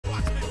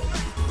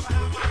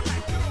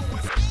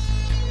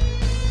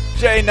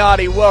Jay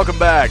Naughty, welcome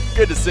back.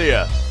 Good to see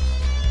ya.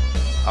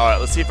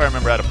 Alright, let's see if I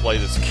remember how to play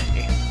this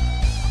game.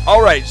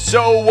 Alright,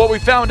 so what we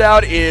found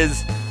out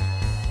is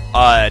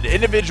an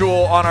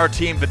individual on our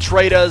team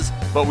betrayed us,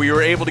 but we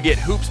were able to get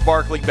Hoops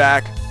Barkley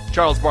back,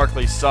 Charles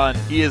Barkley's son.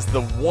 He is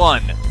the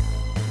one.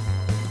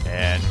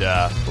 And,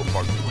 oh,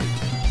 Barkley, wait.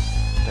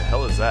 What the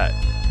hell is that?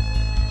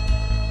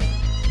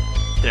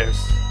 There's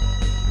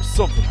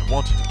something I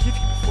wanted to give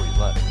you before you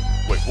left.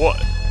 Wait,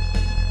 what?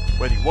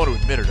 Whether you want to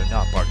admit it or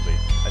not, Barkley,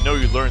 I know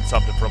you learned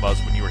something from us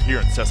when you were here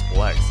in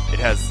Cesspool X. It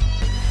has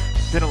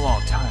been a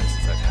long time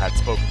since I've had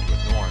spoken to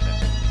a Norm,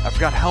 and I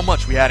forgot how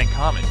much we had in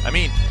common. I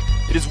mean,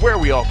 it is where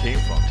we all came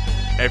from.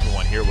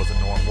 Everyone here was a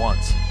Norm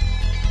once.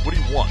 What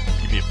do you want?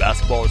 Give me a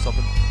basketball or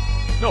something?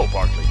 No,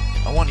 Barkley.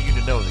 I wanted you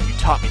to know that you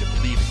taught me to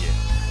believe again.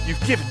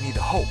 You've given me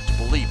the hope to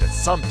believe that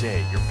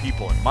someday your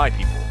people and my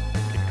people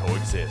can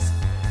coexist.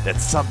 That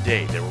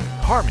someday there will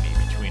be harmony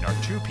between our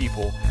two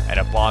people and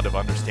a bond of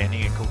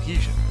understanding and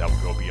cohesion that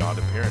will go beyond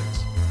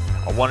appearance.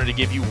 I wanted to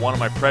give you one of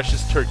my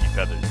precious turkey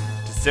feathers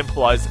to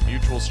symbolize the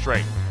mutual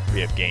strength we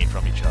have gained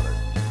from each other.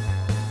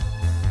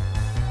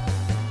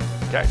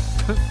 Okay.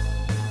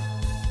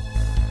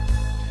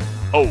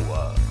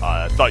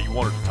 I thought you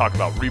wanted to talk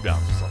about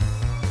rebounds or something.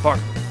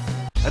 Barkley,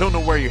 I don't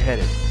know where you're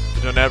headed,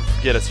 but don't ever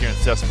forget us here in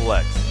Cesspool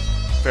X.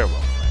 Farewell,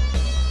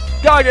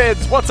 friend.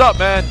 Gaiden, what's up,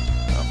 man?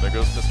 Oh, there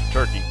goes Mr.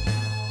 Turkey.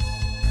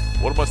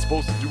 What am I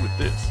supposed to do with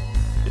this?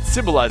 It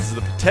symbolizes the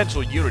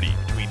potential unity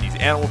between these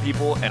animal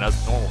people and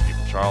us normal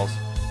people, Charles.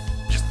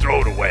 Just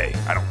throw it away.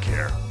 I don't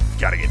care. We've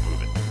got to get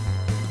moving.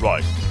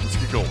 Right. Let's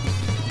get going.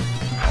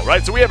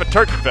 Alright, so we have a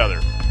turkey feather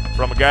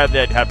from a guy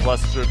that had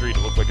plastic surgery to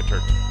look like a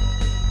turkey.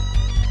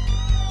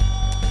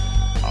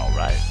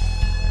 Alright.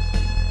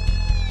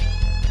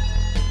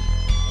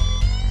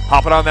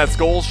 Hopping on that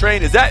Skulls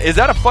train. Is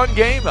that a fun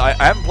game? I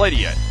haven't played it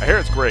yet. I hear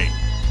it's great.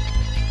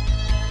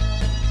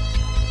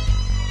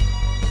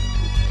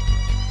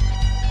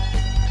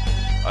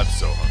 I'm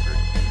so hungry.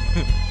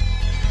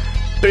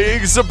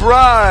 Big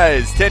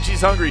surprise!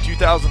 Tenchi's Hungry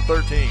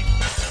 2013.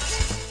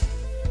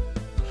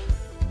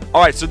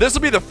 Alright, so this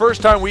will be the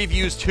first time we've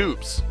used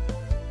Hoops.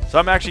 So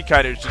I'm actually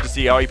kind of interested to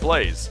see how he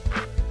plays.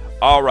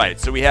 Alright,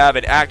 so we have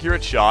an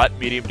accurate shot,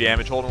 medium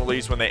damage, hold and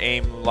release when the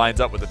aim lines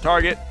up with the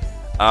target.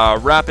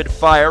 Rapid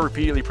fire,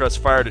 repeatedly press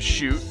fire to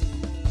shoot.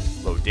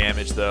 Low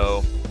damage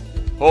though.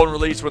 Hold and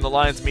release when the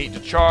lines meet to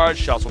charge.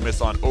 Shots will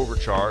miss on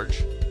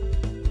overcharge.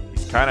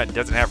 Kind of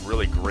doesn't have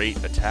really great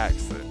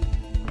attacks then.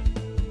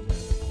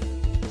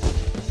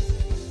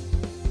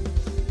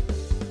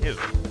 He has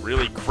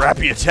really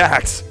crappy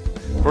attacks.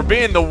 For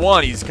being the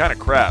one, he's kind of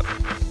crap.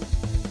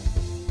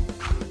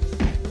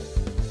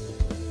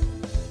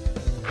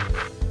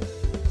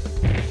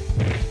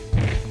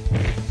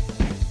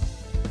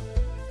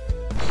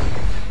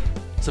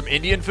 Some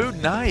Indian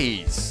food?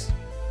 Nice.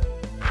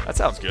 That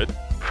sounds good.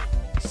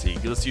 Let's see,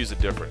 let's use a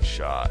different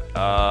shot.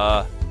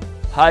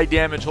 High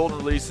damage, hold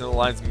and release, and the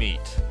lines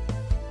meet.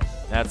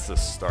 That's the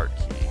start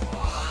key.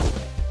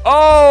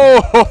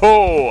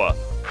 Oh!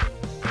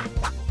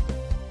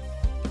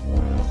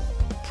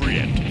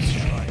 Preemptive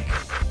strike.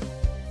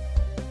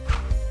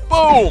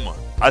 Boom!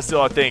 I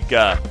think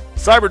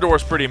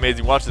Cyberdoor's pretty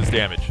amazing. Watch this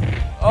damage.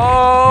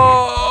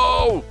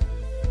 Oh!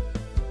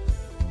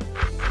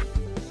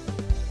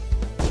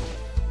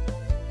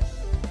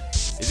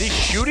 Is he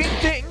shooting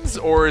things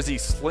or is he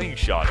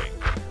slingshotting?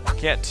 I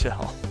can't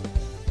tell.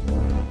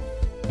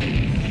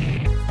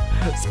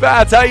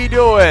 Spats, how you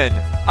doing?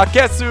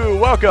 Aketsu,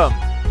 welcome.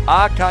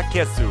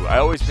 Akaketsu. I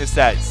always miss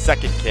that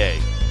second K.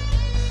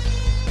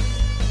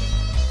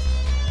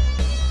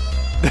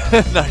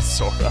 Nice,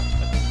 Sora.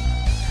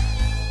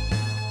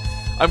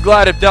 I'm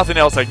glad, if nothing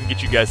else, I can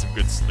get you guys some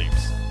good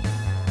sleeps.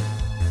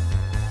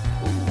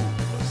 Ooh,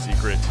 a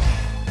secret.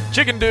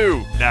 Chicken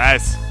Dew.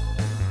 Nice.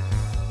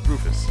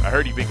 Rufus, I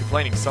heard you've been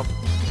complaining something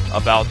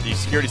about the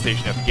security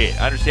station at the gate.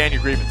 I understand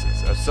your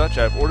grievances. As such,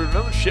 I've ordered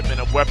another shipment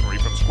of weaponry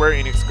from Square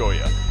Enix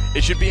Goya.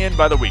 It should be in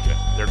by the weekend.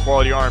 They're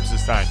quality arms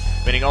this time,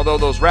 meaning although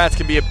those rats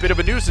can be a bit of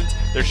a nuisance,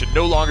 there should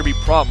no longer be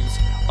problems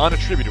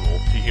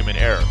unattributable to human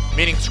error.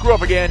 Meaning screw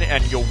up again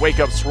and you'll wake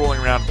up swirling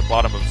around at the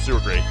bottom of the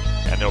sewer grate,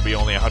 and there'll be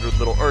only 100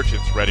 little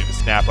urchins ready to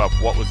snap up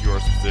what was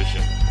yours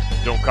position.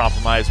 Don't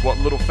compromise what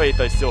little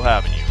faith I still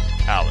have in you.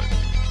 Allard.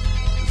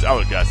 This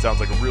Allard guy sounds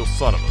like a real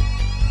son of a...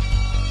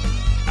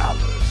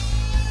 Allard.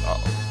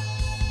 Uh-oh.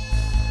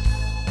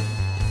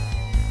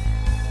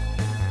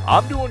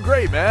 I'm doing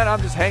great, man.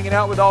 I'm just hanging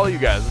out with all of you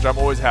guys, which I'm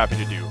always happy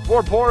to do.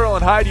 Vorporial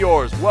and hide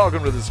yours.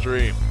 Welcome to the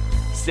stream.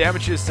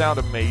 Sandwiches sound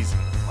amazing.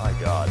 My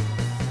God.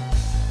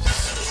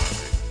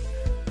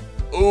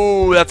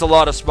 Ooh, that's a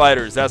lot of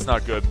spiders. That's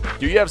not good.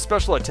 Do you have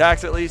special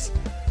attacks at least?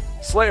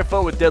 Slay a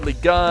foe with deadly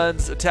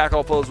guns. Attack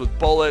all foes with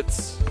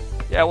bullets.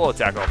 Yeah, we'll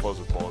attack all foes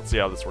with bullets. See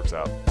how this works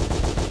out.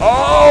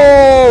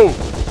 Oh!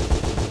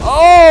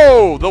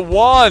 Oh! The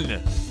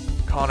one!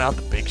 Calling out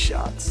the big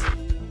shots.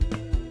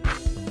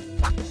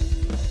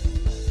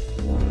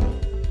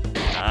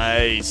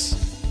 Nice.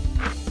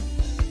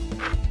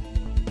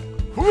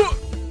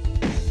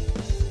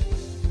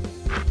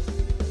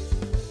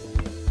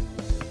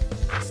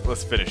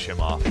 Let's finish him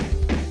off.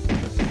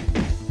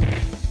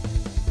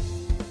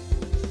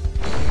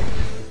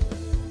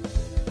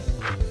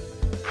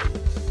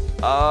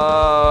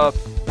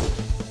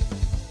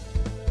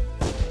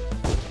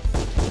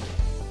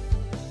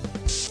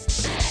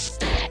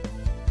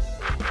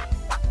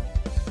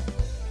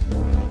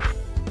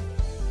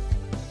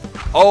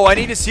 Oh, I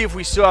need to see if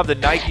we still have the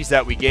Nikes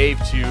that we gave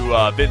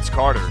to Vince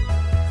Carter.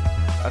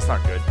 That's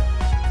not good.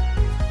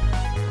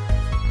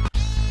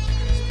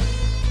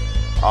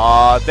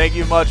 Thank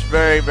you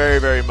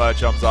very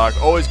much,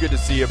 Umzok. Always good to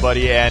see you,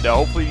 buddy, and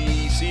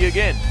hopefully see you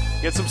again.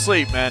 Get some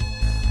sleep, man.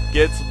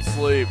 Get some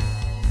sleep.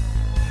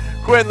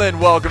 Quinlan,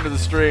 welcome to the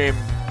stream.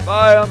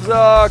 Bye,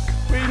 Umzok.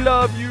 We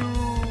love you.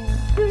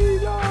 We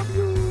love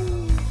you.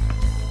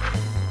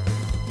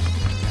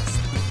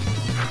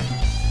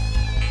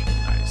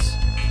 Nice.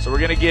 So we're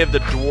going to give the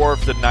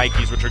dwarf the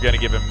Nikes, which are going to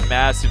give him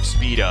massive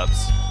speed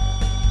ups.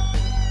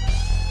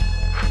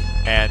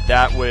 And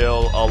that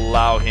will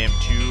allow him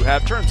to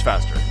have turns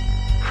faster.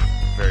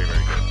 Very,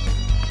 very good.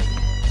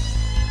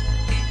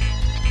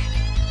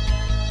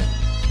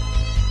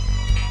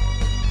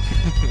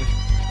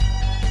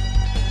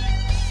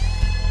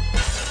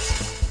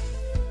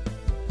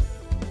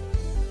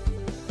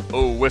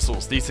 Oh,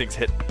 whistles. These things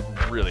hit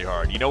really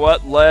hard. You know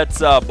what? Let's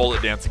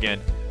bullet dance again.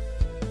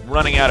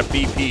 Running out of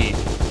BP.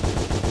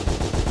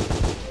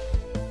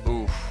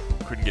 Oof.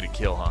 Couldn't get a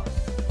kill, huh?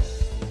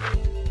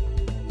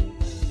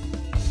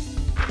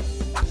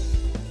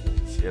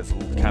 He has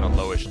kind of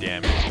lowish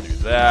damage to do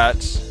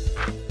that.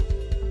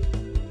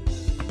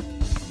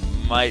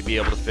 Might be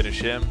able to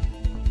finish him.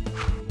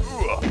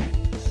 Ooh.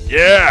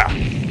 Yeah!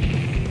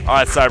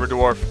 Alright, Cyber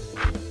Dwarf.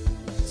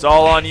 It's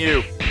all on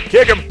you.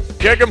 Kick him!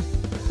 Kick him!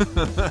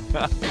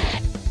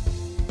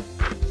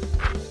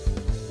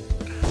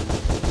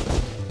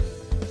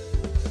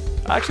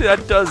 Actually,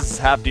 that does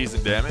half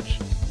decent damage.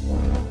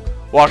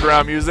 Walk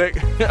around music.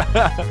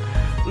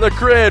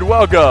 Lacrid,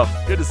 welcome.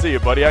 Good to see you,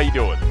 buddy. How you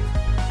doing?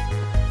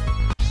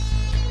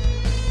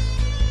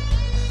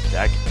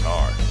 That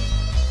guitar.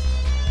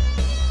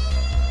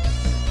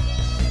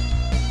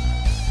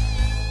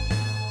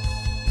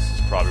 This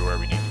is probably where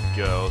we need to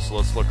go, so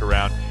let's look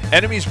around.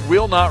 Enemies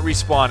will not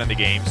respawn in the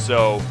game,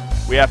 so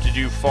we have to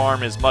do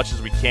farm as much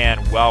as we can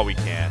while we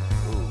can.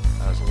 Ooh,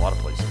 there's a lot of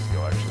places to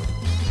go, actually.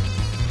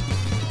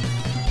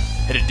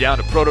 Headed down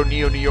to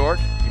Proto-Neo, New York.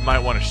 You might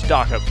want to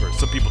stock up first.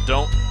 Some people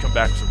don't. Come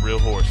back with some real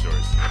horror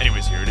stories.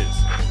 Anyways, here it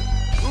is.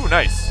 Ooh,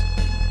 nice.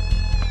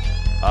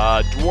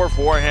 Dwarf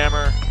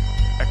Warhammer.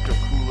 Ecto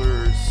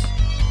Coolers.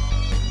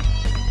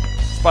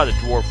 Let's buy the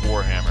Dwarf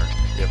Warhammer.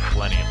 We have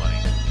plenty of money.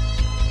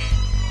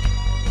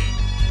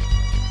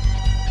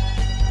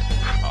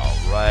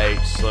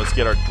 Alright, so let's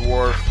get our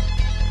Dwarf.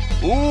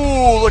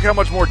 Ooh, look how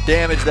much more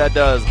damage that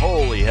does.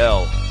 Holy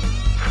hell.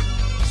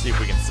 Let's see if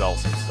we can sell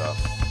some stuff.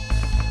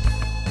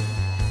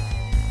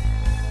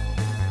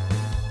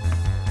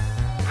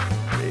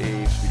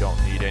 Waves, we don't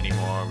need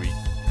anymore. We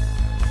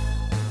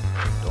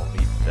don't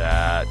need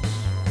that.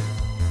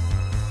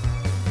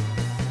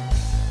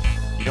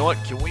 You know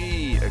what? Can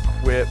we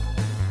equip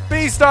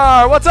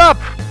B-Star? What's up?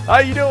 How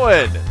you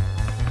doing? There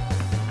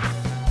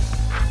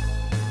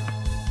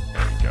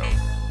we go.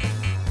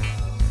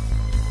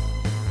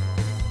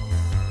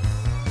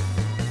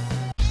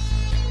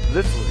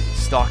 Literally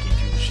stalking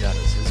through the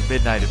shadows, his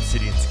midnight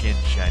obsidian skin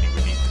shining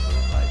beneath the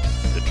moonlight.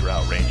 The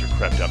Drow Ranger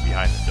crept up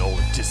behind the knoll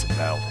and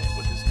disemboweled him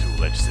with his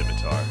dual-edged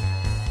scimitar.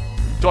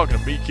 You talking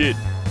to me, kid?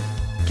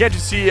 Can't you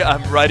see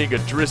I'm writing a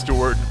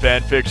Dristowurden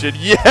fanfiction?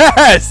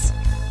 Yes!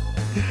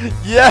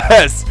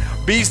 Yes!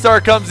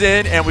 B-Star comes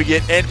in and we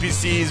get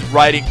NPCs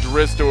writing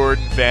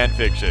Dristowurden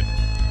fanfiction.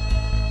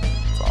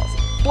 That's awesome.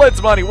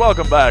 Blitz Money,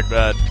 welcome back,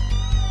 man.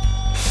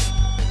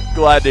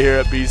 Glad to hear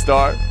it,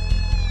 B-Star.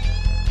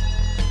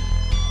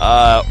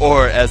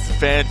 Or as the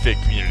fanfic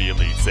community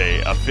elite say,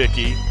 a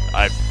ficky.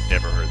 I've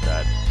never heard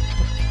that.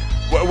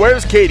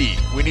 Where's Katie?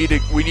 We need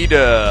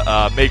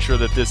to make sure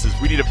that this is.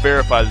 We need to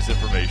verify this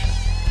information.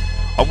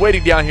 I'm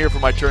waiting down here for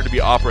my turn to be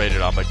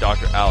operated on by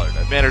Dr. Allard.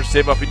 I've managed to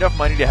save up enough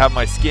money to have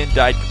my skin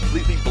dyed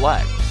completely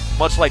black,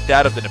 much like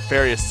that of the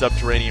nefarious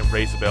subterranean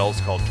race of elves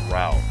called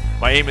Drow.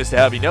 My aim is to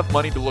have enough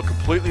money to look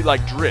completely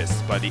like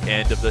Driss by the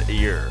end of the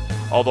year,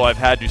 although I've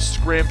had to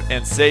scrimp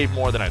and save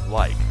more than I'd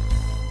like.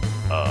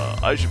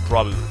 I should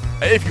probably...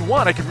 If you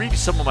want, I can read you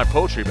some of my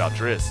poetry about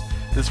Driss.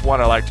 This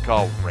one I like to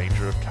call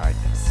Ranger of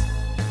Kindness.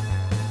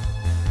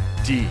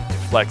 D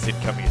deflects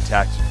incoming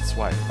attacks with his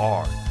wife.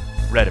 R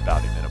read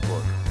about him in a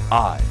book.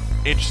 I,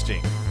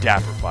 interesting,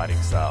 dapper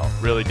fighting style.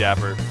 Really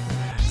dapper.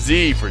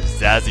 Z for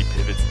zazzy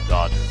pivots and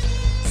dodges.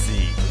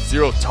 Z for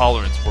zero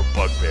tolerance for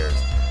bugbears.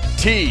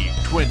 T,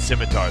 twin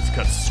scimitars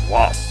cut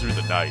swaths through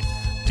the night.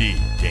 D,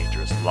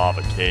 dangerous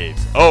lava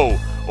caves. O,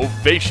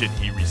 ovation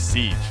he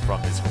received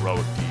from his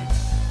heroic deeds.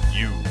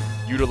 U,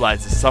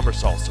 utilizes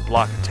somersaults to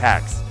block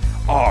attacks.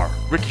 R,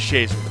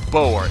 ricochets with a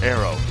bow or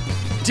arrow.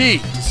 D,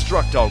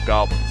 destruct all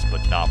goblins,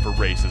 but not for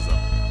racism.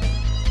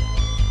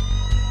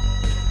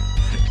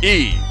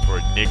 E, for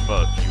enigma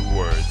of few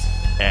words.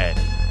 N,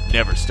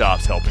 never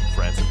stops helping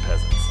friends and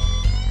peasants.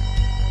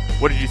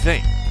 What did you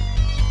think?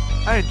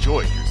 I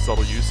enjoyed your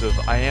subtle use of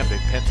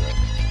iambic penta.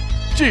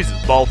 Jesus,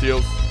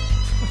 Balthios.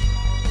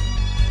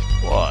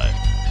 What?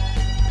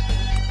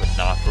 But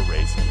not for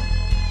racism.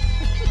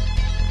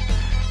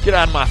 Get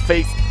out of my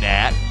face,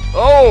 Nat.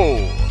 Oh!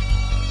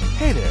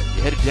 Hey there,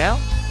 you headed down?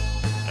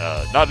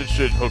 Not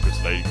interested in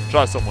hookers, lady.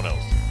 Try someone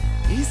else.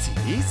 Easy,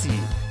 easy.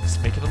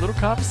 Just making a little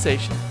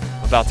conversation.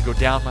 I'm about to go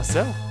down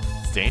myself.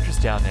 It's dangerous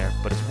down there,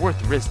 but it's worth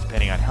the risk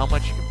depending on how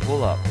much you can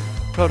pull up.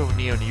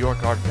 Proto-Neo New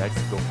York artifacts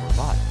can go for a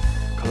lot.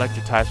 Collector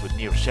types with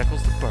Neo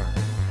shekels to burn.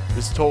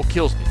 This toll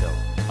kills me though.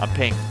 I'm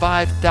paying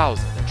 $5,000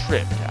 a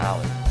trip to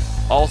Alley.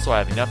 Also, I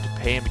have enough to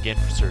pay him again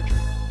for surgery.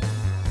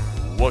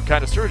 What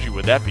kind of surgery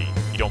would that be,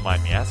 if you don't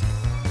mind me asking?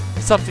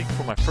 Something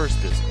for my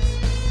first business.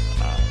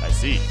 I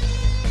see.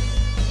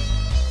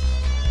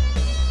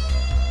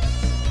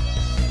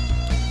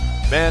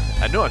 Man,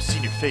 I know I've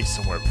seen your face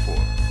somewhere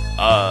before.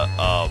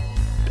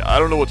 I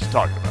don't know what you're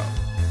talking about.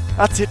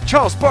 That's it,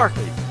 Charles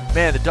Barkley.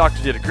 Man, the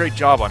doctor did a great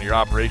job on your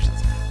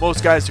operations.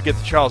 Most guys who get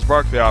the Charles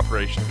Barkley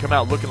operation come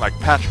out looking like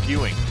Patrick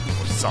Ewing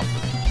or something.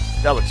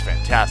 That looks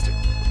fantastic.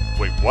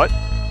 Wait, what?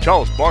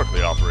 Charles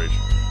Barkley operation?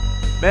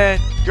 Man,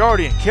 you're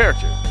already in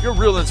character. You're a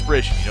real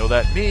inspiration, you know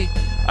that? Me,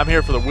 I'm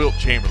here for the Wilt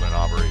Chamberlain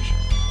operation.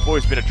 It's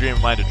always been a dream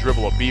of mine to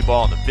dribble a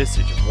b-ball in the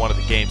visage of one of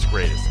the game's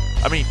greatest.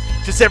 I mean,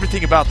 just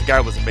everything about the guy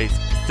was amazing.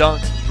 His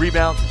dunks, his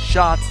rebounds, his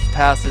shots, his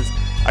passes.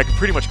 I could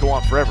pretty much go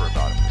on forever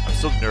about him. I'm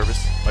so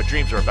nervous. My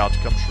dreams are about to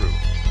come true.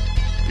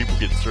 People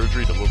get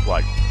surgery to look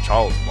like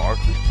Charles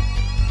Barkley?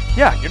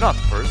 Yeah, you're not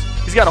the first.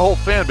 He's got a whole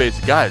fan base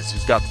of guys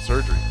who's got the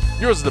surgery.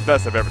 Yours is the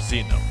best I've ever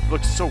seen, though. It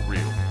looks so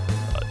real.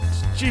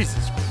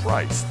 Jesus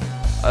Christ.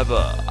 I've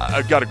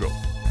got to go.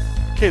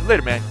 Okay,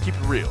 later, man. Keep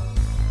it real.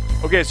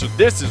 Okay, so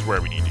this is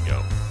where we need to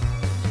go.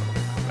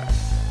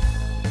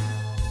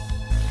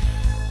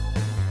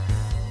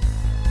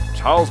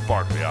 Charles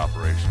Barkley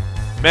operation.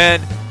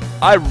 Man,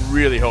 I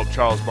really hope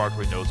Charles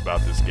Barkley knows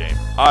about this game.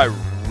 I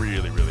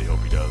really, really hope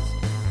he does.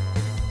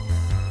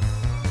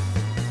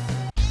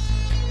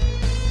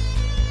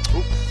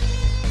 Oop.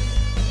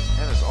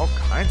 Man, there's all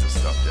kinds of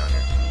stuff down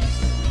here.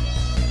 Jesus.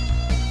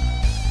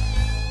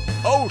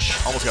 Oh,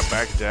 almost got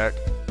back attack.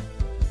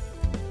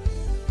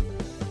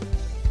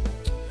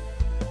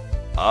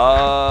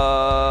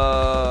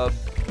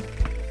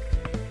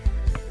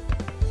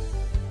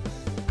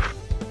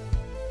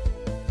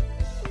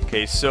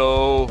 Okay,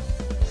 so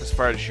press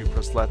fire to shoot,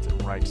 press left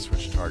and right to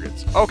switch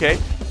targets. Okay,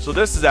 so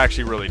this is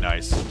actually really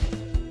nice.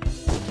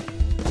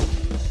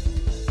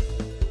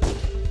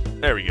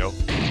 There we go.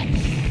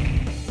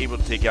 Able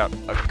to take out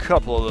a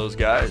couple of those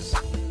guys.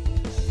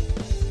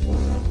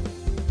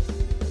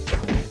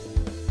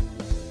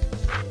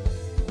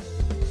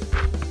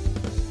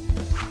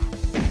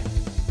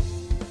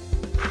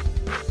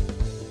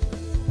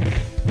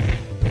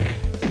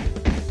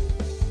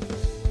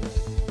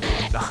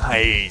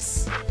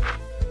 Nice.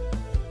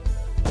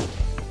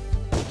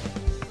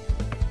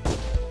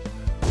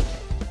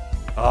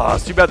 Oh,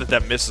 it's too bad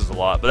that misses a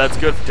lot, but that's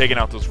good for taking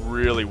out those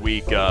really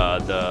weak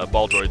the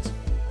ball droids.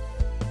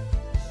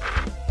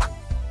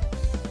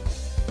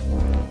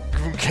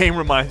 Game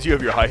reminds you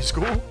of your high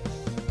school?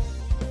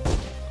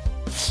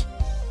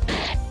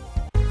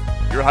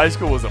 Your high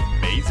school was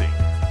amazing.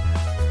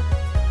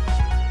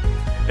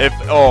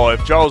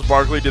 If Charles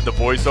Barkley did the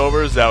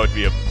voiceovers, that would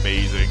be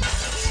amazing.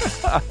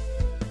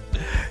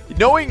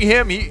 Knowing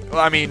him,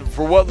 I mean,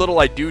 for what little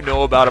I do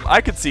know about him,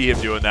 I could see him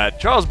doing that.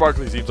 Charles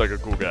Barkley seems like a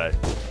cool guy.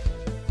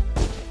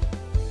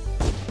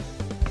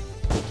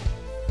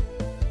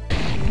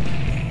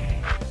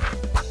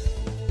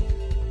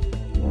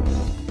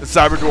 The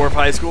Cyberdwarf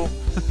High School.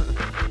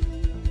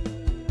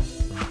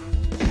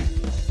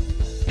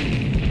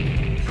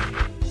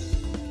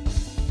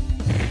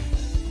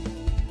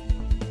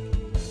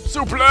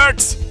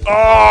 Suplex!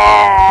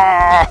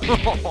 Oh!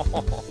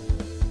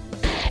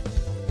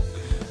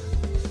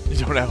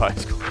 You don't have high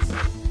schools.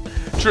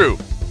 True.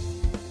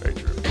 Very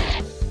true.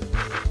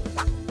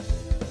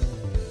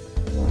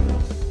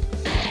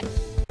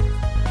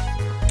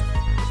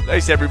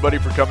 Thanks everybody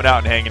for coming out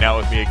and hanging out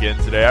with me again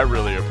today. I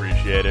really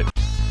appreciate it.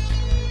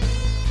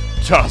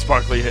 Charles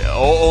Barkley.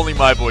 Only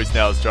my voice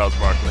now is Charles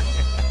Barkley.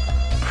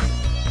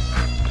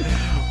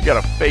 We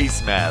got a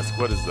face mask.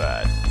 What is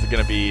that? Is it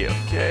going to be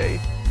okay?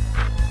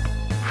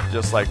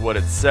 Just like what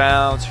it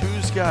sounds.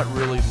 Who's got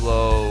really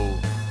low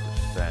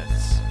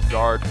defense?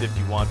 Guard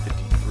 51,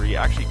 53.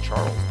 Actually,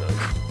 Charles does.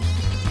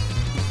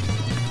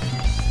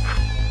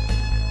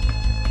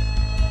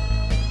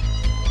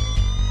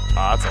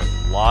 That's a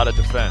lot of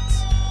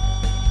defense.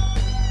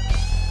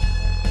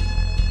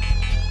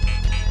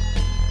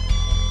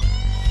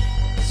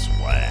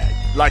 Swag.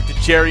 Like the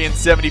Cherry in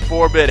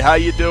 74-bit. How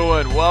you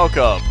doing?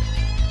 Welcome.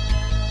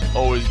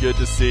 Always good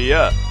to see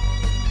ya.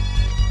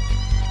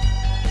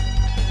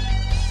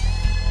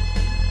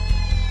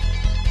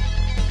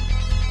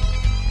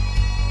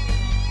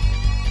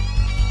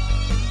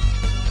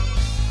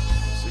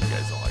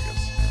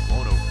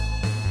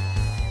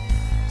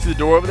 See the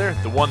door over there?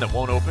 The one that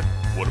won't open?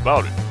 What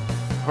about it?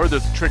 Heard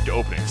there's a trick to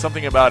opening.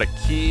 Something about a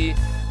key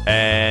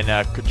And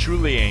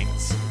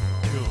Cuchulain's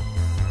tomb.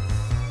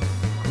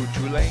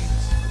 Cuchulain's?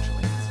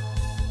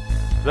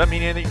 Does that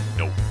mean anything?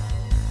 Nope.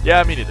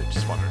 Yeah, me neither.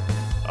 Just wondering.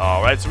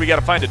 Alright, so we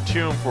gotta find a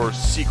tomb for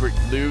secret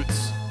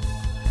loots.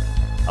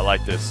 I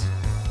like this.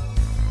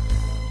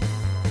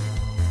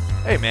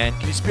 Hey man,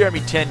 can you spare me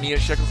 10 Neo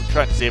shekels? I'm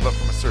trying to save up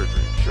for my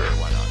surgery. Sure,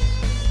 why not?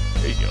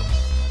 There you go.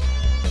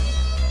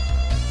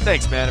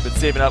 Thanks man, I've been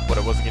saving up, but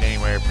I wasn't getting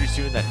anywhere. Pretty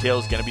soon that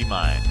tail's gonna be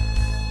mine.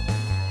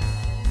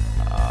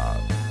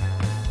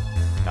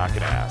 Not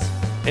gonna ask.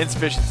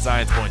 Insufficient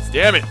science points,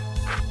 damn it!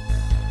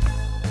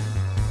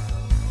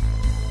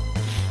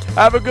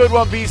 Have a good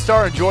one,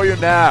 B-Star. Enjoy your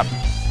nap.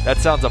 That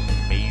sounds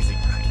amazing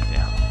right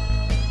now.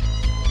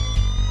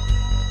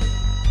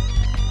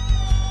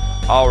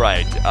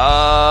 Alright,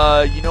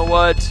 you know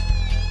what?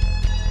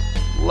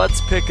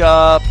 Let's pick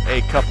up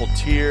a couple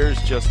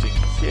tiers just in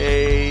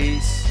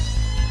case.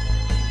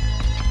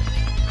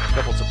 A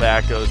couple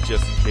tobaccos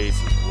just in case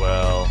as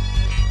well.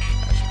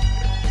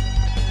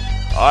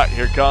 Alright,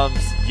 here comes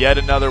yet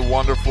another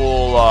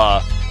wonderful,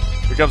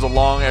 here comes a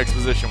long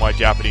exposition why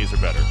Japanese are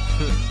better.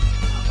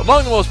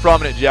 Among the most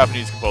prominent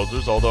Japanese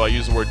composers, although I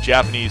use the word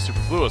Japanese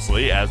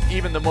superfluously, as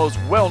even the most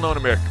well-known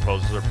American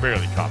composers are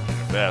barely competent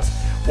at best,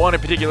 one in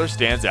particular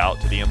stands out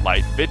to the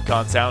enlightened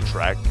VidCon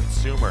soundtrack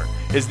consumer.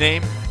 His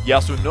name,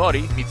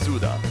 Yasunori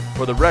Mitsuda.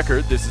 For the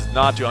record, this is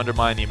not to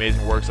undermine the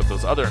amazing works of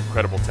those other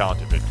incredible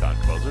talented VidCon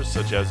composers,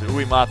 such as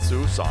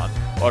Uematsu-san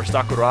or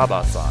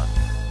Sakuraba-san,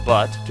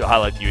 but to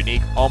highlight the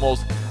unique,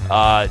 almost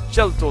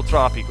celto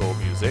tropical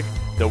music,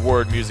 the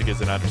word music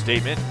is an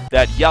understatement,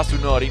 that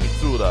Yasunori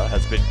Mitsuda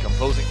has been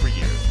composing for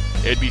years.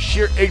 It would be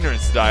sheer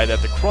ignorance to deny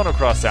that the Chrono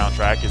Cross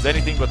soundtrack is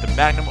anything but the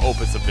magnum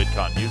opus of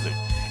VidCon music.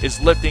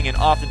 Its lifting and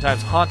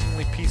oftentimes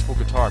hauntingly peaceful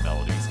guitar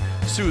melodies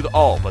soothe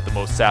all but the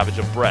most savage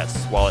of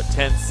breasts, while its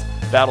tense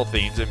battle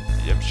themes, and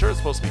I'm sure it's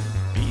supposed to be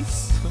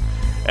beasts,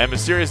 and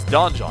mysterious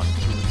donjon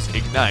tunes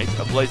ignite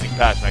a blazing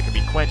passion that can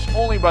be quenched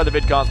only by the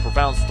VidCon's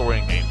profound story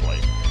and gameplay.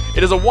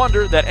 It is a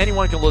wonder that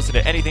anyone can listen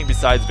to anything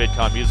besides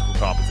VidCon musical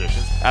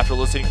compositions after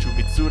listening to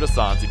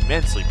Mitsuda-san's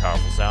immensely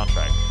powerful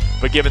soundtrack.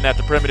 But given that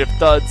the primitive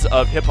thuds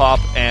of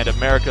hip-hop and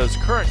America's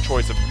current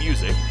choice of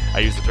music, I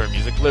use the term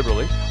music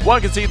liberally,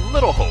 one can see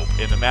little hope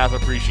in the mass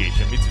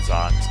appreciation of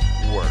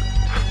Mitsuda-san's work.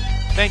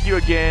 Thank you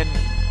again,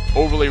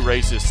 overly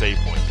racist save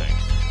point thing.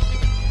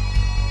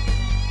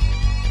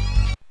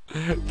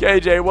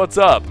 KJ, what's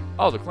up?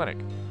 Oh, the clinic.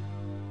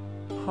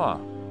 Huh.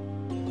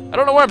 I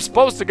don't know where I'm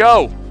supposed to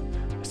go.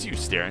 I see you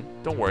staring.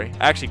 Don't worry.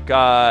 I actually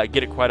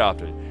get it quite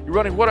often. You're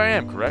running what I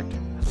am, correct?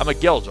 I'm a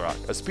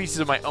Geldrock, a species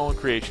of my own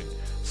creation.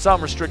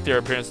 Some restrict their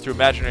appearance to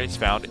imaginaries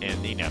found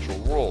in the natural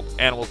world,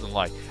 animals and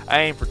like.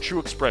 I aim for true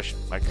expression.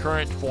 My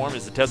current form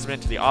is a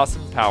testament to the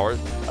awesome powers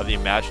of the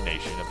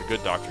imagination of the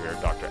good doctor here,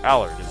 Dr.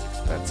 Allard. It is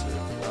expensive.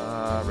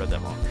 Read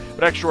that wrong.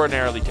 But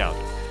extraordinarily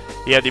talented.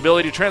 He had the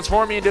ability to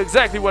transform me into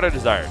exactly what I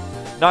desired.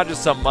 Not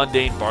just some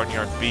mundane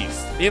barnyard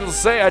beast. Needless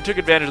to say, I took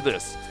advantage of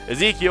this.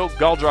 Ezekiel,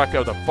 Galdrock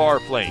of the far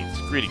plains.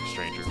 Greetings,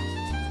 stranger.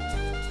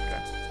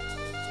 Okay.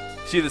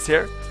 See this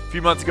hair? A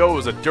few months ago, it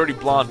was a dirty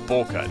blonde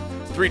bowl cut.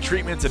 3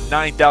 treatments and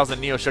 9,000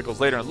 Neo shekels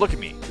later, and look at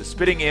me, the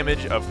spitting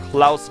image of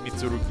Klaus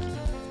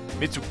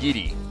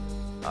Mitsugiri.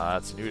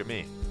 That's new to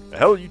me. The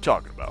hell are you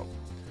talking about?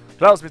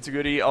 Klaus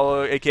Mitsugiri,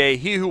 aka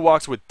He Who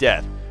Walks with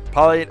Death,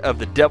 pilot of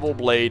the Devil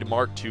Blade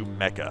Mark II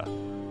Mecha.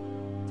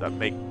 Does that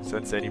make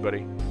sense to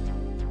anybody?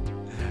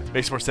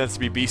 Makes more sense to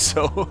be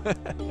Biso.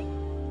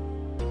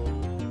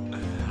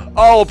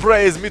 All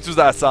praise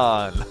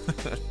Mitsuda-san.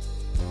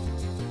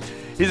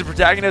 He's the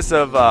protagonist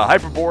of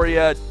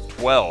Hyperborea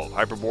 12,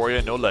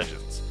 Hyperborea No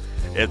Legends.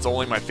 It's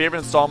only my favorite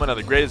installment of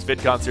the greatest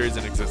VidCon series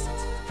in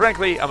existence.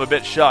 Frankly, I'm a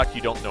bit shocked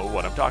you don't know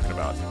what I'm talking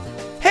about.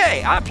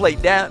 Hey, I played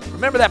that.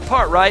 Remember that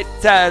part, right?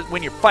 It's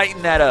when you're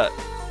fighting that,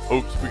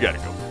 Oops, we gotta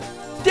go.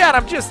 Dad,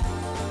 I'm just...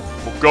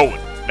 We're going,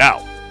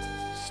 now.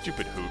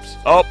 Stupid Hoops.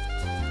 Oh,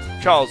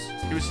 Charles,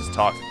 he was just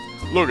talking.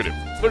 Look at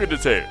him. Look at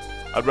this hair.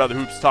 I'd rather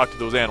Hoops talk to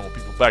those animal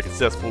people back at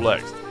Cesspool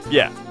X.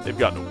 Yeah, they've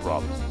got no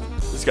problems.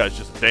 This guy's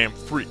just a damn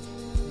freak.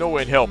 No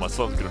way in hell my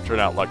son's gonna turn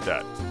out like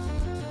that.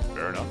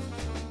 Fair enough.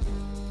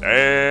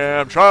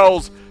 Damn,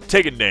 Charles,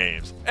 taking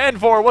names.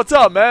 N4, what's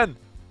up, man?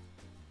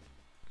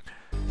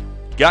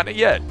 Gotten it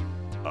yet?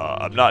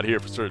 I'm not here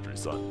for surgery,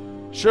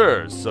 son.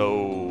 Sure,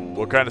 so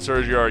what kind of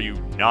surgery are you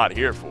not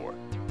here for?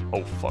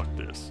 Oh, fuck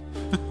this.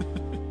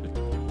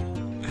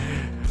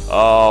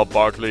 Oh,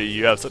 Barkley,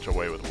 you have such a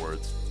way with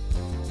words.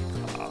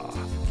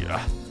 Yeah.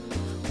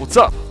 What's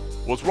up?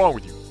 What's wrong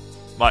with you?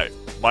 My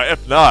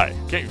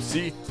F9, can't you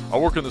see? I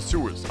work in the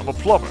sewers. I'm a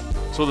plumber.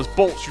 So this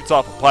bolt shoots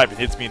off a pipe and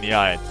hits me in the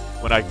eye. And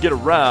when I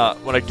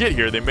get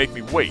here, they make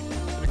me wait.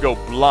 I go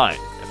blind.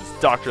 And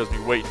this doctor has me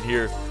waiting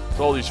here with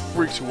all these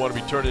freaks who want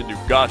to be turned into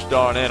gosh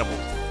darn animals.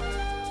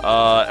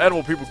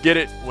 Animal people get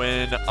it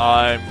when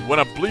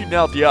I'm bleeding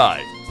out the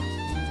eye.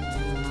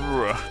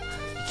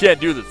 You can't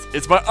do this.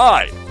 It's my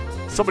eye.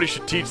 Somebody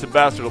should teach the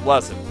bastard a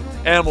lesson.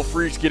 Animal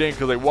freaks get in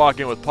because they walk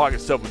in with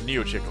pockets stuffed with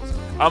Neo shekels.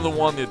 I'm the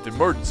one that's the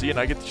emergency and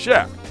I get the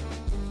shaft.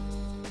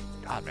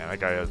 God, man, that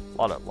guy has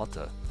a lot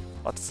to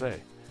say.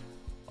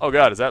 Oh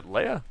god, is that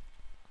Leia?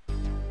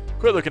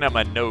 Quit looking at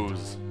my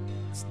nose.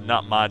 It's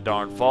not my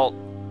darn fault.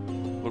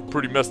 Look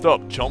pretty messed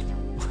up, chump.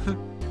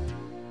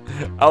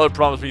 Allard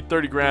promised me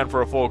 30 grand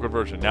for a full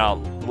conversion. Now,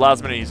 the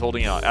last minute he's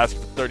holding out,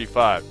 asking for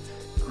 35.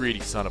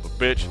 Greedy son of a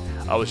bitch.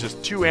 I was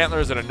just 2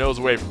 antlers and a nose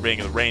away from being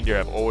the reindeer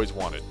I've always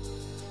wanted.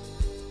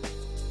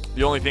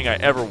 The only thing I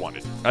ever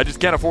wanted. I just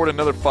can't afford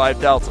another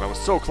 5,000. I was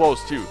so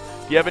close too.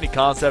 Do you have any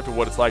concept of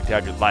what it's like to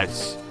have your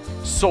life's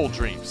sole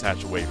dream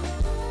snatched away from you?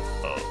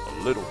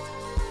 A little.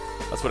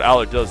 That's what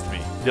Allard does to me.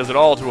 He does it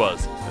all to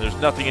us, and there's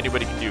nothing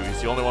anybody can do. He's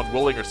the only one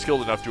willing or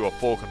skilled enough to do a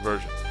full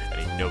conversion,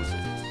 and he knows it.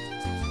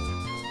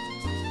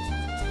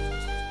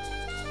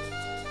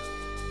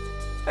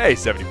 Hey,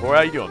 74,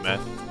 how you doing, man?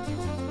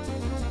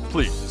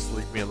 Please, just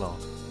leave me alone.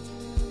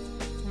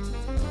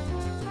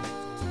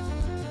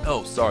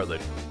 Oh, sorry,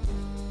 lady.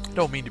 I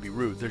don't mean to be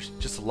rude. There's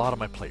just a lot on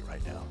my plate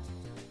right now.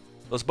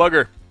 Let's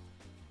bugger.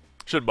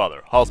 Shouldn't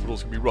bother.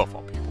 Hospitals can be rough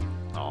on people.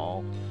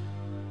 Oh,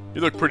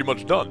 you look pretty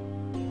much done.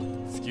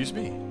 Excuse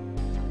me?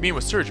 You mean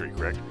with surgery,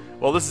 correct?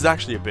 Well, this is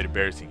actually a bit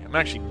embarrassing. I'm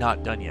actually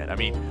not done yet. I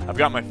mean, I've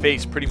got my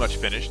face pretty much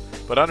finished,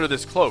 but under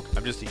this cloak,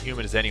 I'm just as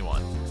human as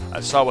anyone.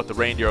 I saw what the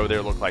reindeer over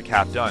there looked like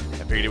half done,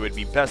 and figured it would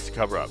be best to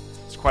cover up.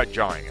 It's quite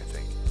jarring, I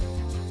think.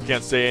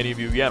 Can't say any of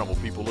you animal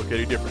people look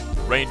any different.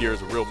 The reindeer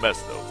is a real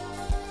mess, though.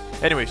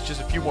 Anyways, just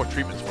a few more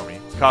treatments for me.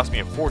 It cost me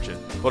a fortune,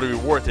 but it'll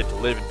be worth it to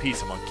live in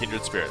peace among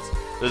kindred spirits.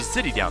 There's a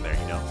city down there,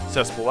 you know.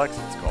 Cesspool X,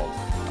 it's called.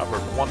 I've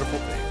heard wonderful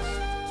things.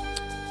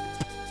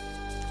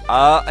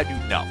 I do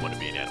not want to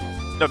be an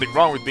animal. Nothing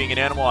wrong with being an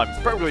animal. I'm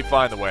perfectly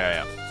fine the way I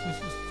am.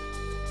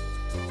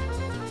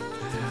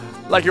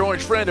 Like your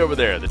orange friend over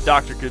there. The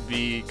doctor could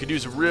do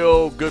some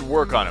real good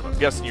work on him. I'm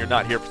guessing you're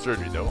not here for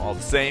surgery, though. All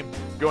the same,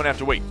 you're going to have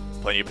to wait.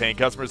 Plenty of paying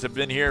customers have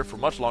been here for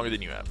much longer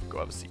than you have. Go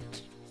have a seat.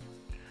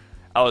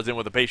 I was in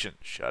with a patient.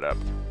 Shut up.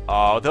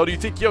 What the hell do you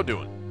think you're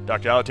doing?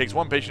 Dr. Allard takes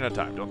one patient at a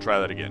time. Don't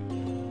try that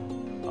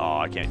again. Oh,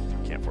 I can't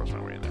force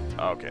my way in there.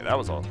 Okay, that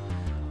was a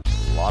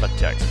lot of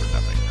text for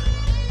nothing.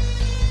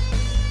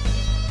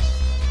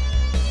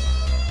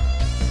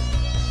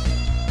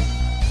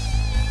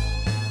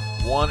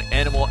 One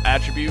animal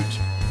attribute.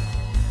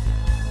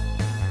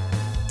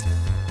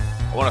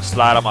 I want to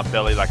slide on my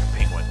belly like a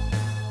penguin.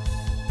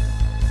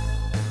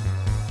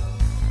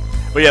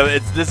 But yeah,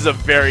 this is a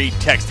very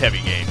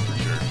text-heavy game for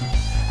sure.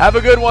 Have a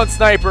good one,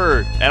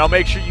 Sniper, and I'll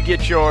make sure you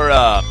get your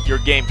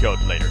game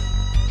code later.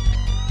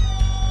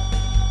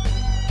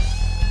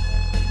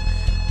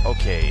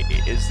 Okay,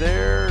 is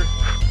there? I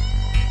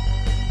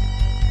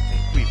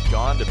think we've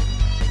gone to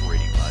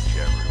pretty much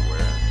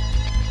everywhere.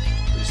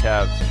 We just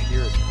have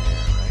here and there,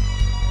 right?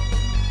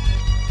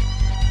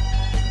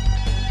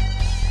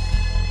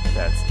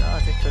 I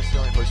think that's the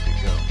only place we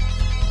can go.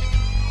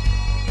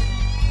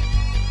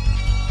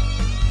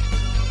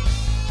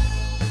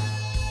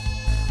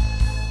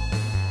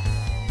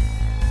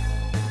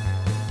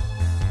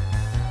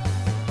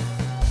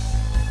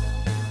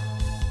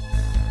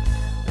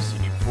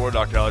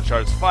 Dr. Allard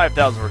charges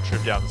 5,000 for a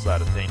trip down this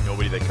ladder thing.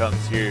 Nobody that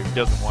comes here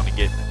doesn't want to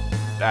get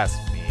past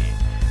me.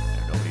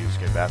 And nobody who's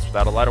getting past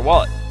without a lighter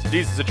wallet. It's a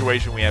decent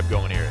situation we have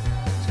going here.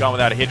 It's gone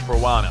without a hitch for a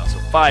while now, so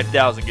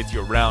 5,000 gets you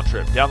a round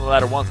trip. Down the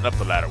ladder once and up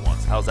the ladder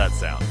once. How's that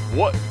sound?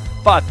 What?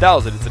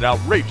 5,000 is an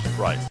outrageous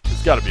price.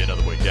 There's got to be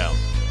another way down.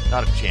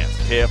 Not a chance.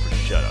 Pay up or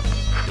shut up.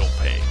 Don't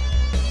pay.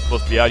 You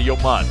must be out of your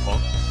mind,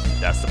 punk.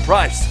 That's the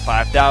price.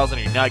 5,000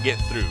 or you're not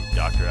getting through.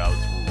 Dr. Allard's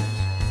rules.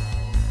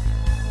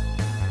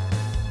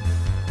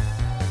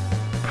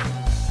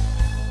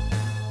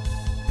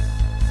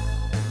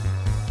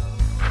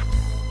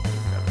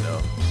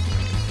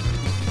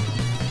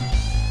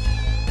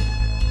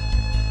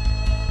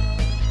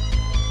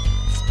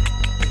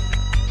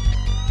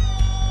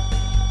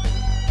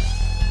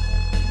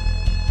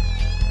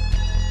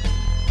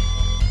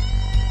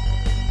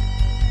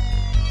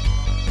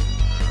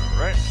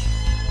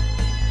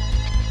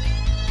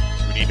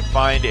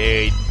 Find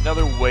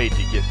another way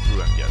to get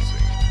through, I'm guessing.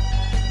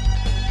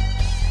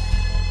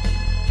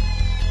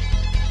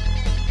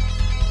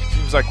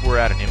 Seems like we're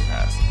at an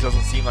impasse. It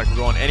doesn't seem like we're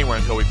going anywhere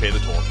until we pay the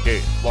toll at the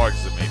gate, as large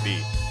as it may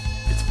be.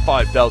 It's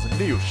 5,000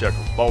 Neo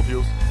shekels,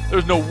 Baltios.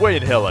 There's no way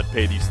in hell I'd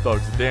pay these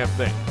thugs a damn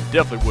thing.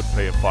 Definitely wouldn't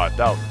pay them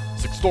 5,000.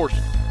 It's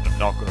extortion, and I'm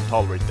not going to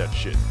tolerate that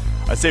shit.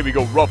 I say we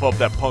go rough up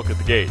that punk at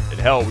the gate, and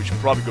hell, we should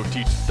probably go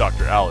teach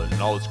Dr. Allard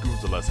and all his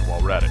goons a lesson while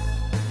we're at it.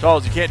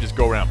 Charles, you can't just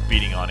go around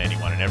beating on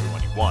anyone and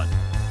everyone you want.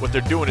 What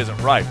they're doing isn't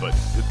right, but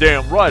the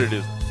damn right it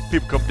is.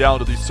 People come down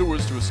to these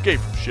sewers to escape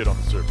from shit on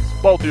the surface.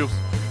 Baltios.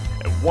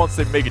 And once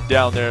they make it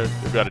down there,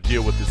 they've got to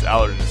deal with this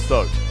Allard and his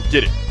thugs.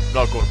 Forget it. I'm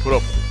not going to put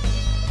up with it.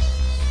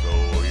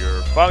 So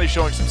you're finally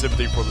showing some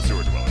sympathy for the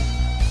sewer dwellers.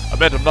 I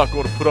meant I'm not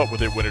going to put up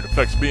with it when it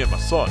affects me and my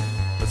son.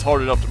 That's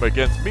hard enough to make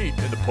ends meet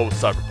in the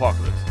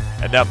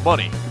post-cyberpocalypse. And that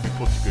money can be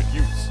put to good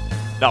use.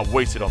 Not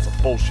wasted on some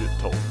bullshit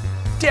toll.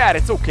 Dad,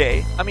 it's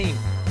okay. I mean,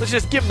 let's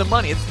just give them the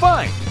money. It's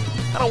fine.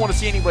 I don't want to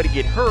see anybody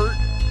get hurt.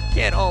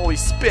 Can't always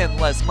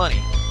spend less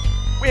money.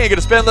 We ain't gonna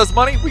spend less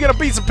money. We gotta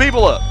beat some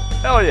people up.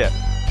 Hell yeah.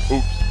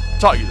 Oops.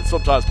 taught you that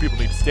sometimes people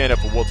need to stand up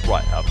for what's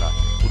right, haven't I?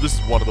 Well, this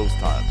is one of those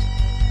times.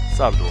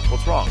 Salvador,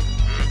 what's wrong?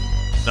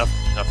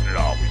 Nothing at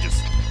all. We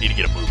just need to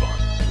get a move on.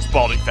 The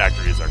Spalding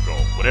factory is our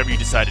goal. Whatever you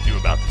decide to do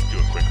about this, do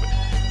it quickly.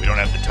 We don't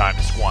have the time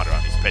to squander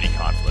on these petty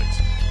conflicts.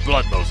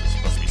 Blood Moses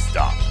must be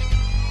stopped.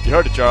 You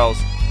heard it, Charles.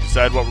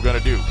 Decide what we're going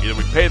to do. Either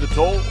we pay the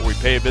toll, or we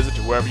pay a visit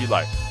to wherever you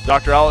like.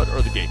 Dr. Allett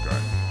or the gate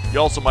guard. You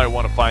also might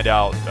want to find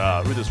out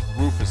who that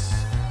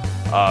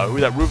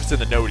Rufus in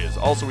the note is.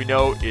 Also, all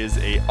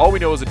we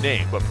know is a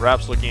name, but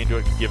perhaps looking into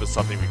it can give us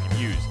something we can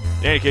use.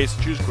 In any case,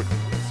 choose quickly,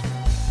 please.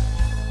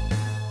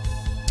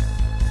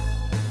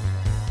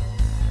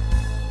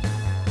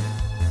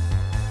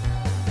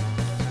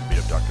 Beat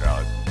up Dr.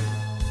 Allett.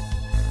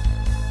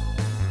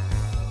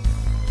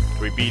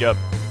 Can we beat up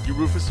you,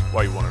 Rufus?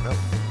 Why you want to know?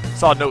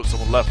 Saw a note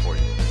someone left for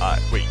you.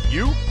 Wait,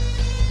 you?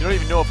 You don't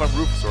even know if I'm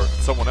Rufus or if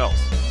it's someone else.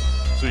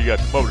 So you got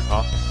demoted,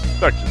 huh?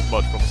 Expected as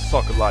much from a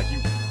sucker like you.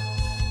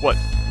 What?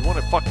 You want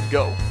to fucking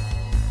go?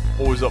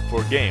 Always up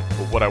for a game,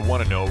 but what I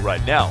want to know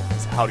right now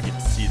is how to get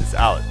to see this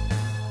Allett.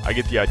 I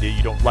get the idea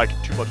you don't like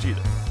it too much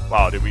either.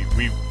 Wow, did we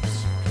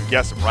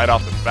guess him right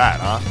off the bat,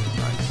 huh?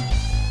 Nice.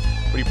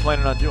 What are you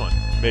planning on doing?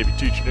 Maybe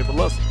teaching him a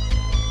lesson.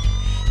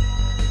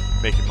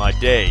 Making my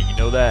day, you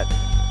know that?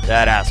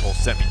 That asshole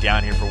sent me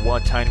down here for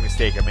one tiny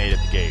mistake I made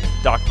at the gate.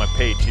 Docked my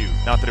pay too,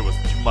 not that it was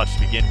too much to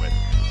begin with.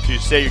 So you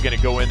say you're gonna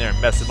go in there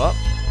and mess him up?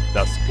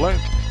 That's the plan.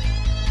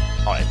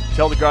 Alright,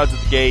 tell the guards at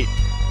the gate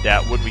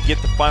that when we get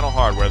the final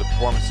hardware, the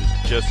performance is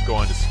just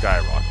going to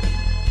skyrocket.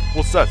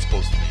 What's that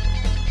supposed to mean?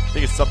 I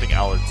think it's something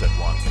Allard said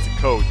once. It's a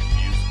code you can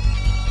use.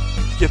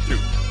 Just get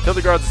through. Tell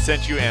the guards I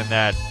sent you and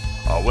that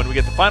when we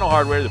get the final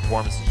hardware, the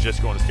performance is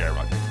just going to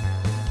skyrocket.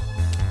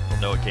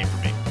 They'll know it came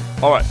from me.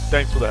 Alright,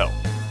 thanks for the help.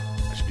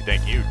 I should be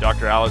thanking you.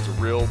 Dr. Allard's a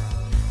real...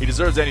 He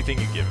deserves anything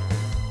you give him.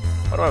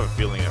 Why do I have a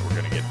feeling that we're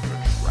going to get into a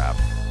trap?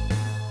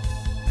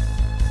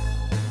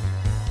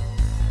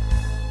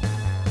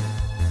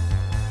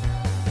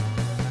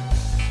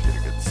 Get a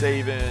good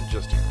save in,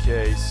 just in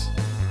case.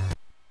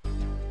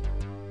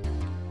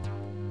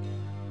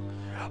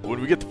 When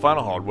we get the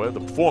final hardware,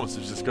 the performance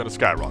is just going to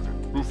skyrocket.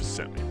 Rufus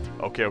sent me.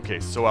 Okay,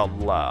 so out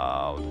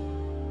loud.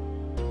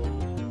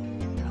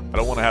 I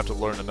don't want to have to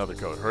learn another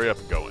code. Hurry up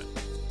and go in.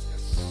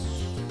 Yes.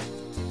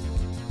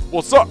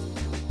 What's up?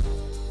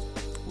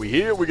 We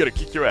here? We're going to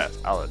kick your ass,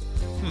 Alan.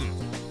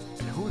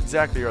 And who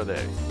exactly are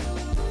they?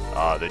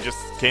 They just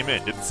came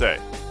in, didn't say.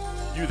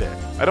 You there.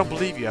 I don't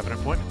believe you have an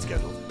appointment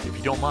scheduled. If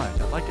you don't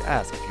mind, I'd like to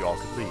ask if you all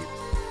could leave.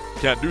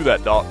 Can't do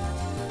that, Doc.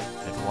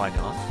 And why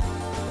not?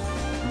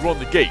 We run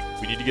the gate.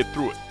 We need to get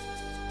through it.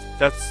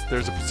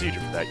 There's a procedure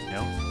for that, you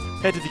know.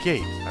 Head to the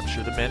gate. I'm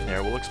sure the men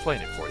there will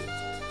explain it for you.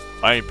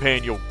 I ain't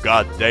paying your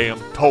goddamn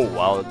toll,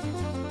 Alan.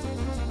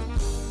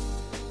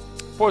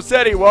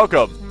 Forsetti,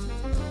 welcome.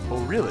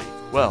 Oh, really?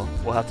 Well,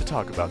 we'll have to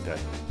talk about that.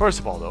 First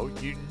of all, though,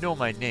 you know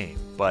my name,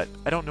 but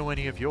I don't know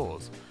any of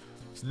yours.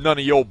 It's none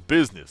of your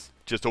business.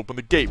 Just open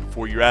the gate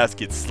before your ass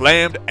gets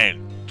slammed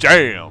and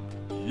jammed.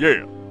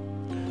 Yeah.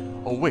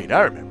 Oh, wait,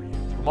 I remember you.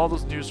 From all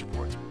those news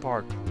reports.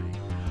 Barkley.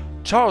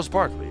 Charles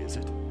Barkley, is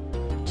it?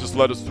 Just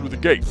let us through the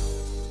gate.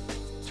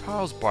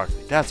 Charles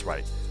Barkley, that's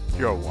right.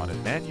 You're a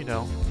wanted man, you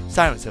know.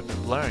 Sirens have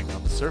been blaring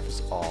on the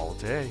surface all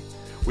day.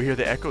 We hear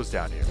the echoes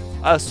down here.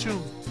 I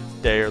assume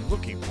they're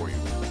looking for you.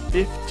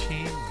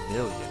 15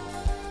 million.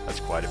 That's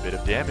quite a bit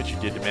of damage you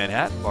did to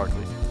Manhattan,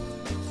 Barkley.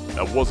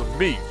 That wasn't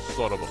me,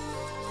 son of a...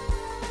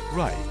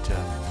 Right,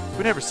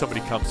 whenever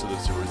somebody comes to the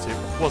sewers, it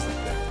wasn't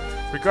them.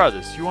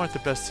 Regardless, you aren't in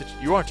the best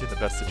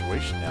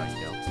situation now, you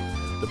know.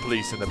 The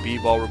police and the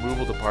b-ball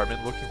removal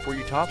department looking for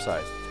you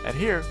topside. And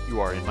here,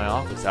 you are in my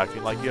office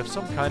acting like you have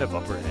some kind of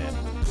upper hand.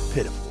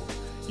 Pitiful.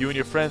 You and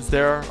your friends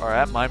there are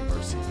at my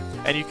mercy,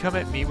 and you come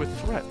at me with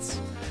threats.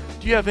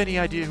 Do you have any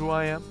idea who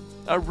I am?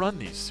 I run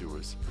these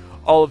sewers.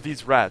 All of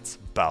these rats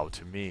bow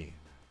to me.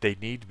 They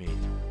need me.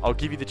 I'll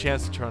give you the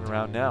chance to turn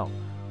around now.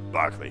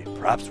 Barkley,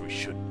 perhaps we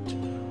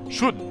shouldn't.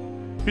 Shouldn't?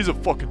 He's a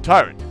fucking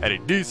tyrant, and he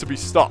needs to be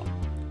stopped.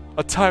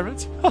 A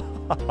tyrant?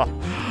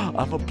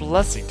 I'm a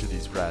blessing to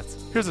these rats.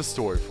 Here's a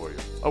story for you.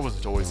 I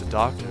wasn't always a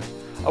doctor.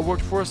 I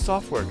worked for a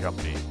software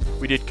company.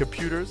 We did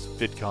computers,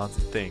 vidcons,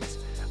 and things.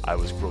 I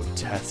was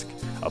grotesque,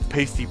 a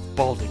pasty,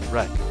 balding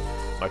wreck.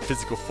 My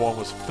physical form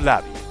was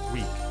flabby and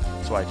weak,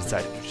 so I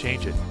decided to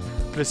change it.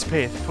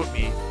 Plispathe put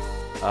me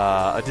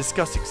a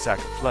disgusting sack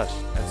of flesh,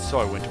 and so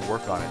I went to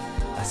work on it.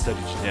 I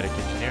studied genetic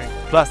engineering,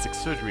 plastic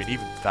surgery, and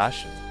even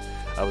fashion.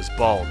 I was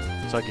bald,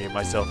 so I gave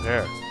myself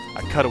hair.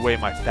 I cut away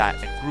my fat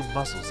and grew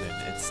muscles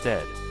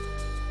instead.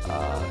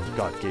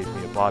 God gave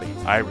me a body.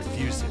 I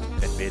refused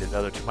it and made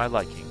another to my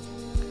liking.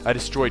 I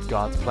destroyed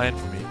God's plan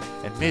for me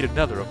and made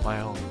another of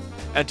my own.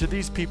 And to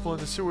these people in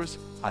the sewers,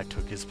 I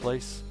took his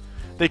place.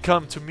 They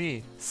come to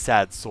me,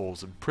 sad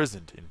souls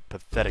imprisoned in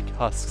pathetic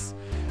husks.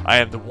 I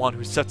am the one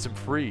who sets them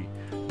free.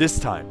 This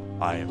time,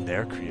 I am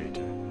their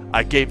creator.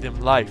 I gave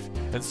them life,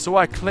 and so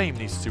I claim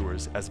these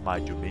sewers as my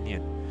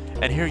dominion.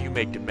 And here you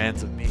make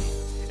demands of me.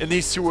 In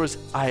these sewers,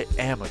 I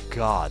am a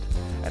god,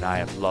 and I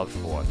am loved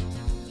for it.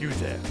 You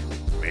there.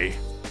 Me?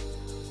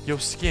 Your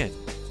skin.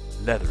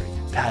 leathery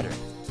pattern.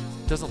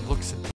 Doesn't look